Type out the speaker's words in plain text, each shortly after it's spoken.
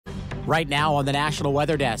Right now on the National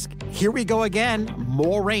Weather Desk, here we go again.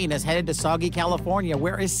 More rain is headed to soggy California,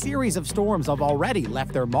 where a series of storms have already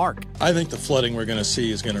left their mark. I think the flooding we're going to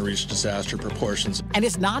see is going to reach disaster proportions. And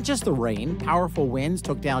it's not just the rain. Powerful winds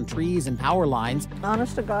took down trees and power lines.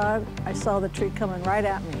 Honest to God, I saw the tree coming right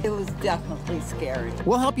at me. It was definitely scary.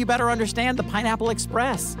 We'll help you better understand the Pineapple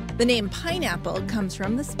Express. The name pineapple comes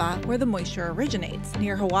from the spot where the moisture originates,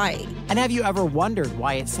 near Hawaii. And have you ever wondered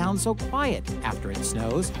why it sounds so quiet after it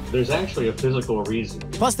snows? There's actually a physical reason.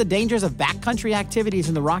 Plus the dangers of backcountry activities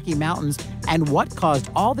in the Rocky Mountains and what caused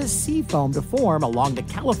all this sea foam to form along the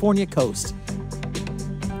California coast.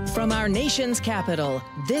 From our nation's capital,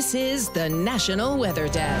 this is the National Weather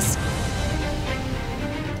Desk.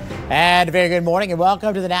 And a very good morning and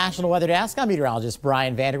welcome to the National Weather Desk. I'm meteorologist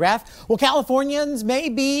Brian Vandergraaff. Well, Californians may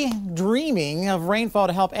be dreaming of rainfall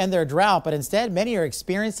to help end their drought, but instead many are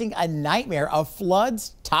experiencing a nightmare of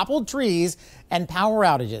floods, toppled trees, and power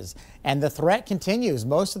outages. And the threat continues.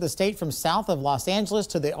 Most of the state from south of Los Angeles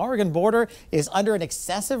to the Oregon border is under an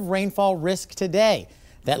excessive rainfall risk today.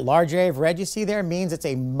 That large area of red you see there means it's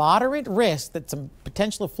a moderate risk that some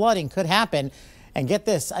potential flooding could happen. And get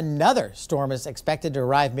this, another storm is expected to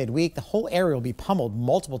arrive midweek. The whole area will be pummeled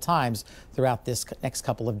multiple times throughout this next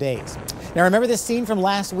couple of days. Now remember this scene from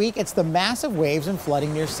last week? It's the massive waves and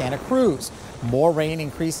flooding near Santa Cruz. More rain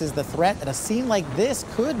increases the threat that a scene like this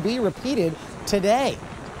could be repeated today.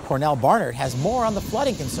 Cornell Barnard has more on the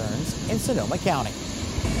flooding concerns in Sonoma County.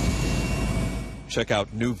 Check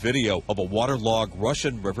out new video of a waterlogged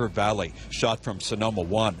Russian River Valley shot from Sonoma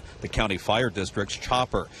 1, the county fire district's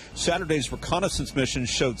chopper. Saturday's reconnaissance mission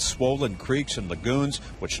showed swollen creeks and lagoons,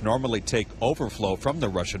 which normally take overflow from the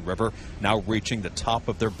Russian River, now reaching the top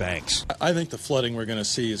of their banks. I think the flooding we're going to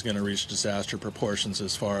see is going to reach disaster proportions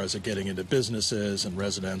as far as it getting into businesses and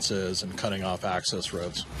residences and cutting off access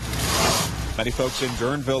roads. Many folks in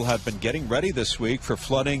Guerneville have been getting ready this week for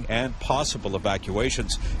flooding and possible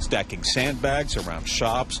evacuations, stacking sandbags around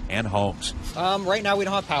shops and homes. Right now we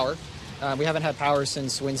don't have power. We haven't had power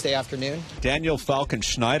since Wednesday afternoon. Daniel Falcon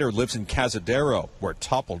Schneider lives in Cazadero, where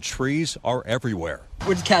toppled trees are everywhere.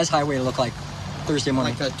 What did Caz Highway look like Thursday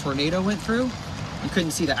morning? Like a tornado went through. You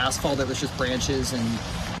couldn't see the asphalt, it was just branches and...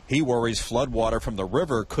 He worries floodwater from the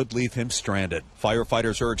river could leave him stranded.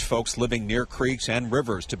 Firefighters urge folks living near creeks and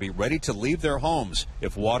rivers to be ready to leave their homes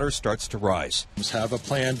if water starts to rise. Have a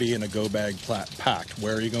plan B and a go bag packed.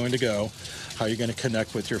 Where are you going to go? How are you going to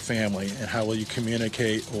connect with your family? And how will you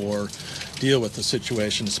communicate or deal with the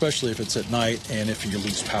situation, especially if it's at night and if you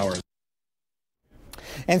lose power?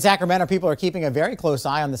 In Sacramento, people are keeping a very close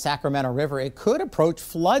eye on the Sacramento River. It could approach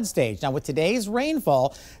flood stage. Now, with today's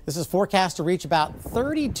rainfall, this is forecast to reach about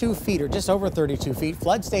 32 feet or just over 32 feet.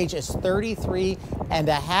 Flood stage is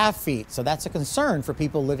 33.5 feet. So that's a concern for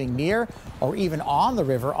people living near or even on the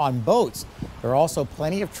river on boats. There are also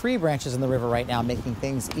plenty of tree branches in the river right now, making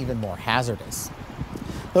things even more hazardous.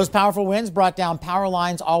 Those powerful winds brought down power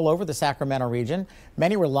lines all over the Sacramento region.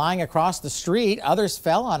 Many were lying across the street. Others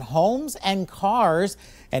fell on homes and cars.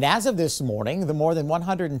 And as of this morning, the more than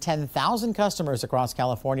 110,000 customers across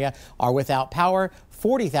California are without power,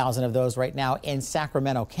 40,000 of those right now in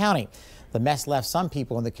Sacramento County. The mess left some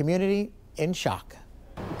people in the community in shock.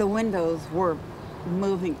 The windows were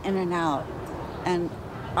moving in and out, and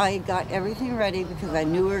I got everything ready because I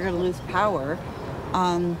knew we were going to lose power.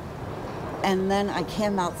 And then I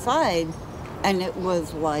came outside, and it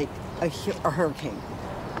was like a hurricane.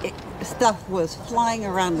 Stuff was flying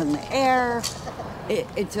around in the air.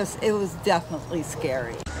 It was definitely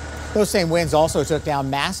scary. Those same winds also took down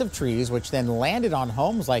massive trees, which then landed on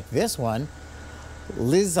homes like this one.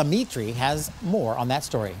 Liz Amitri has more on that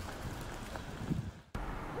story.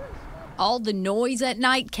 All the noise at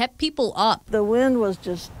night kept people up. The wind was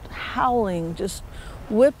just howling, just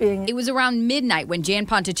whipping. It was around midnight when Jan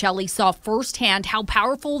Ponticelli saw firsthand how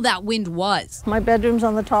powerful that wind was. My bedroom's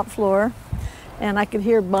on the top floor, and I could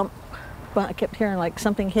hear I kept hearing like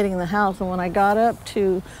something hitting the house. And when I got up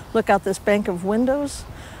to look out this bank of windows,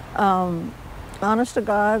 honest to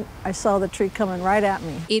God, I saw the tree coming right at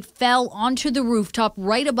me. It fell onto the rooftop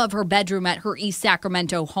right above her bedroom at her East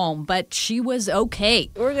Sacramento home, but she was okay.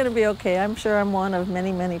 We're going to be okay. I'm sure I'm one of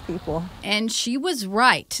many, many people. And she was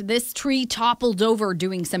right. This tree toppled over,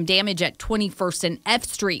 doing some damage at 21st and F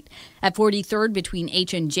Street. At 43rd between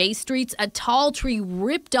H and J Streets, a tall tree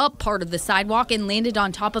ripped up part of the sidewalk and landed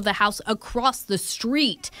on top of the house across the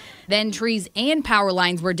street. Then trees and power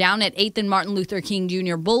lines were down at 8th and Martin Luther King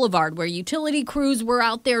Jr. Boulevard, where utility crews were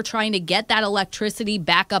out there trying to get that electricity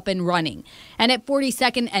back up and running. And at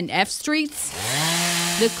 42nd and F Streets,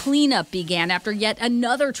 The cleanup began after yet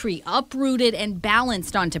another tree uprooted and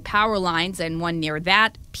balanced onto power lines, and one near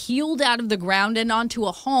that peeled out of the ground and onto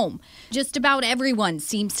a home. Just about everyone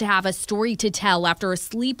seems to have a story to tell after a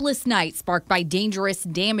sleepless night sparked by dangerous,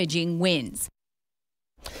 damaging winds.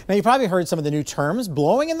 Now, you probably heard some of the new terms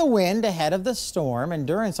blowing in the wind ahead of the storm and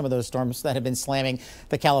during some of those storms that have been slamming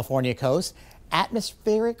the California coast.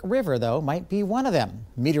 Atmospheric river, though, might be one of them.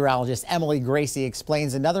 Meteorologist Emily Gracie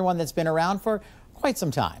explains another one that's been around for quite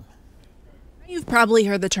some time. You've probably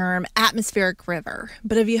heard the term atmospheric river,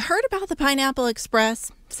 but have you heard about the Pineapple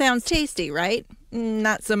Express? Sounds tasty, right?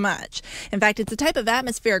 Not so much. In fact, it's a type of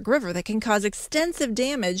atmospheric river that can cause extensive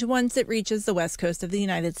damage once it reaches the west coast of the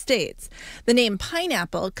United States. The name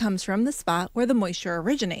pineapple comes from the spot where the moisture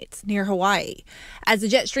originates, near Hawaii. As the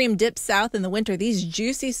jet stream dips south in the winter, these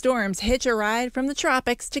juicy storms hitch a ride from the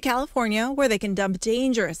tropics to California, where they can dump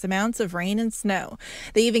dangerous amounts of rain and snow.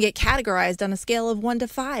 They even get categorized on a scale of 1 to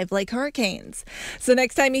 5, like hurricanes. So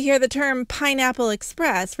next time you hear the term Pineapple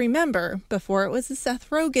Express, remember, before it was a Seth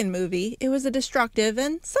Rogen movie, it was a destructive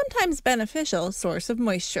and sometimes beneficial source of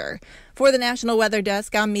moisture. For the National Weather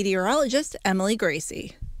Desk, I'm meteorologist Emily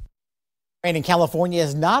Gracie. Rain in California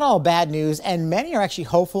is not all bad news, and many are actually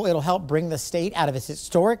hopeful it'll help bring the state out of its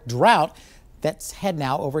historic drought. Let's head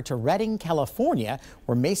now over to Redding, California,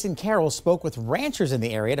 where Mason Carroll spoke with ranchers in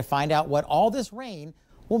the area to find out what all this rain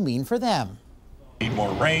will mean for them. Need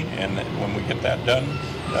more rain, and when we get that done,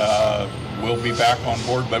 we'll be back on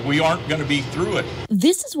board, but we aren't going to be through it.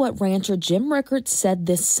 This is what rancher Jim Rickert said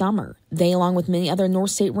this summer. They, along with many other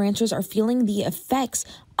North State ranchers, are feeling the effects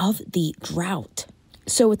of the drought.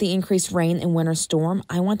 So with the increased rain and winter storm,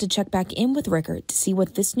 I want to check back in with Rickert to see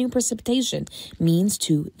what this new precipitation means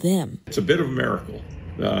to them. It's a bit of a miracle.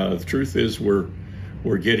 The truth is we're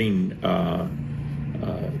getting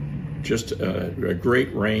just a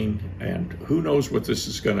great rain, and who knows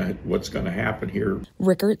what's going to happen here.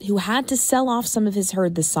 Rickert, who had to sell off some of his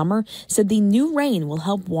herd this summer, said the new rain will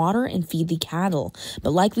help water and feed the cattle.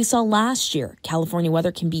 But like we saw last year, California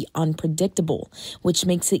weather can be unpredictable, which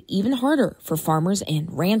makes it even harder for farmers and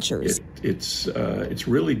ranchers. It's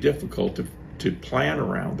really difficult to plan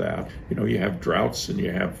around that. You know, you have droughts and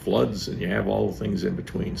you have floods and you have all the things in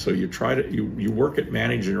between. So you try to you work at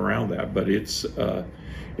managing around that, but it's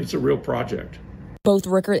a real project. Both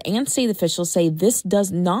Rickert and state officials say this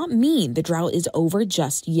does not mean the drought is over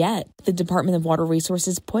just yet. The Department of Water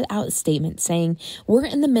Resources put out a statement saying we're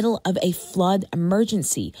in the middle of a flood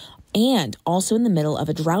emergency and also in the middle of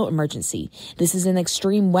a drought emergency. This is an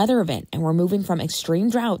extreme weather event, and we're moving from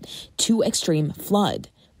extreme drought to extreme flood.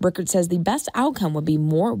 Rickert says the best outcome would be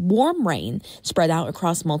more warm rain spread out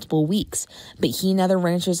across multiple weeks, but he and other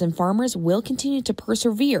ranchers and farmers will continue to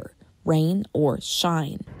persevere, rain or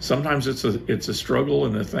shine. Sometimes it's a struggle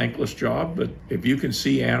and a thankless job, but if you can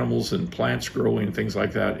see animals and plants growing and things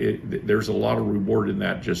like that, there's a lot of reward in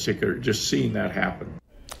that, just seeing that happen.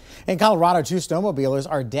 In Colorado, 2 snowmobilers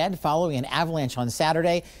are dead following an avalanche on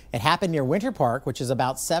Saturday. It happened near Winter Park, which is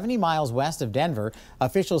about 70 miles west of Denver.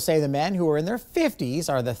 Officials say the men, who are in their 50s,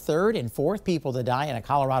 are the 3rd and 4th people to die in a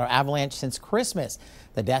Colorado avalanche since Christmas.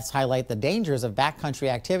 The deaths highlight the dangers of backcountry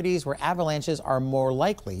activities where avalanches are more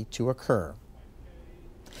likely to occur.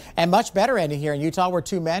 And much better ending here in Utah, where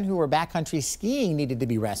 2 men who were backcountry skiing needed to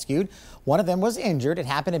be rescued. One of them was injured. It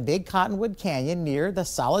happened in Big Cottonwood Canyon near the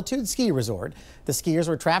Solitude Ski Resort. The skiers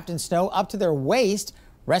were trapped in snow up to their waist.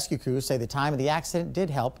 Rescue crews say the time of the accident did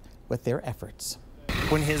help with their efforts.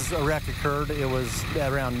 When his wreck occurred, it was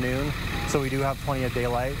around noon, so we do have plenty of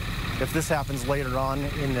daylight. If this happens later on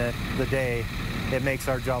in the day, it makes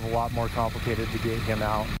our job a lot more complicated to get him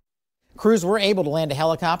out. Crews were able to land a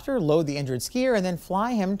helicopter, load the injured skier, and then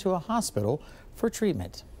fly him to a hospital for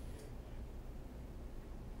treatment.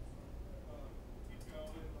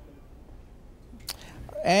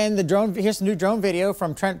 And here's some new drone video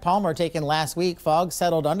from Trent Palmer taken last week. Fog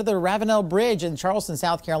settled under the Ravenel Bridge in Charleston,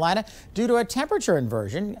 South Carolina due to a temperature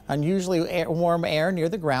inversion. Unusually warm air near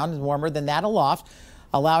the ground is warmer than that aloft,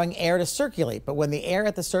 allowing air to circulate. But when the air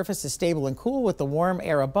at the surface is stable and cool with the warm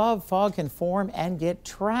air above, fog can form and get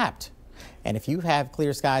trapped. And if you have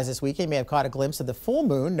clear skies this weekend, you may have caught a glimpse of the full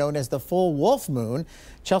moon, known as the full wolf moon.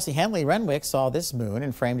 Chelsea Henley Renwick saw this moon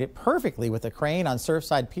and framed it perfectly with a crane on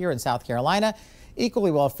Surfside Pier in South Carolina.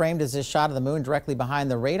 Equally well framed is this shot of the moon directly behind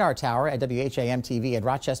the radar tower at WHAM TV in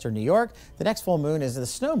Rochester, New York. The next full moon is the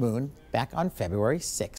snow moon back on February 6th.